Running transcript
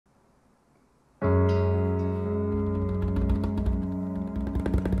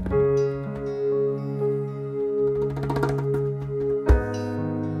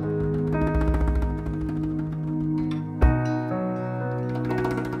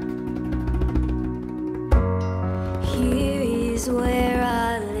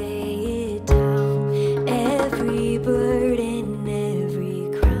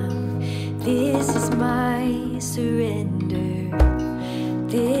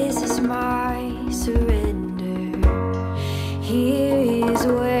my surrender. Here is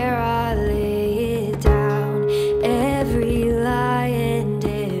where I lay it down, every lie and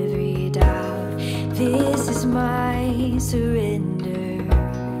every doubt. This is my surrender.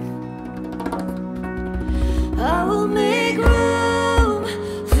 I will make room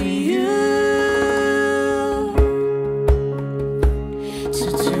for you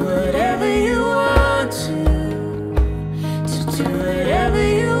to do whatever you want to do whatever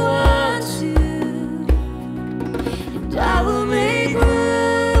you want to, and I will make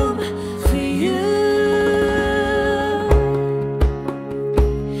room for you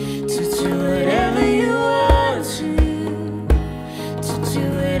to do whatever you want to do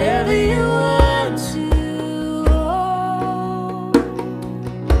whatever you want to.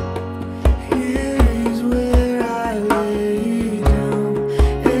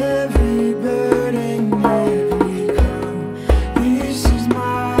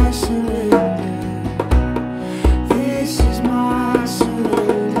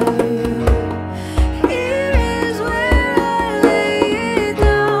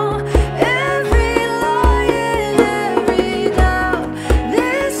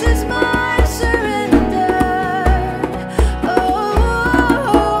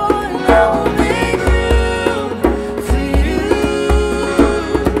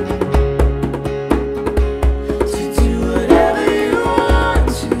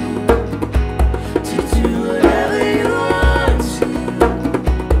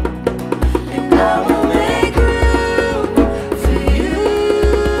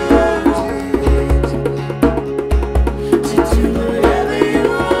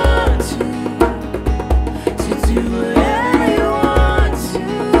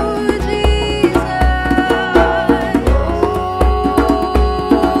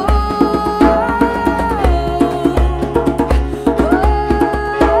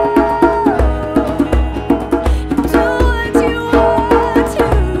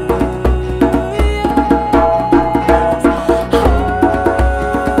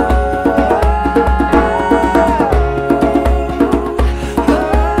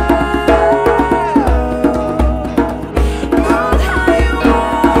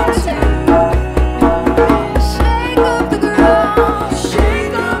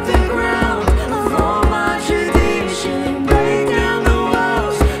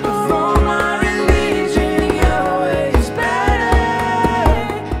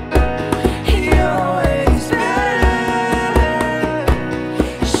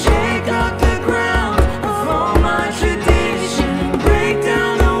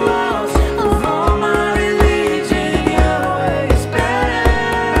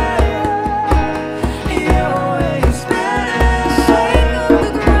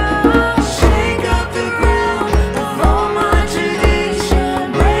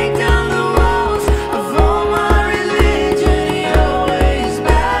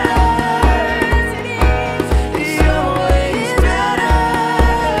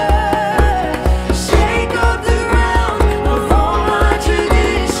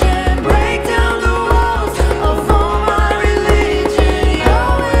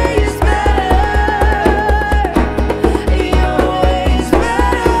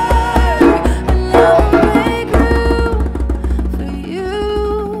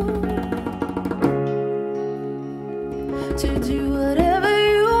 To do whatever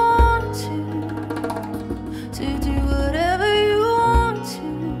you want to do whatever you want to.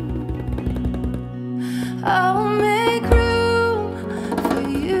 I will make room for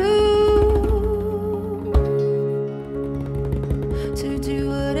you to do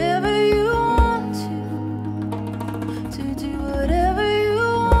whatever you want to do whatever you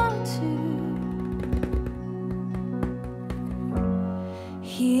want to.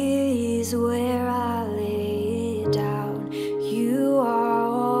 Here is where I lay it down. You are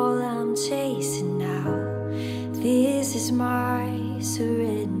all I'm chasing now. This is my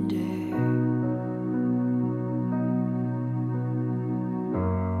surrender.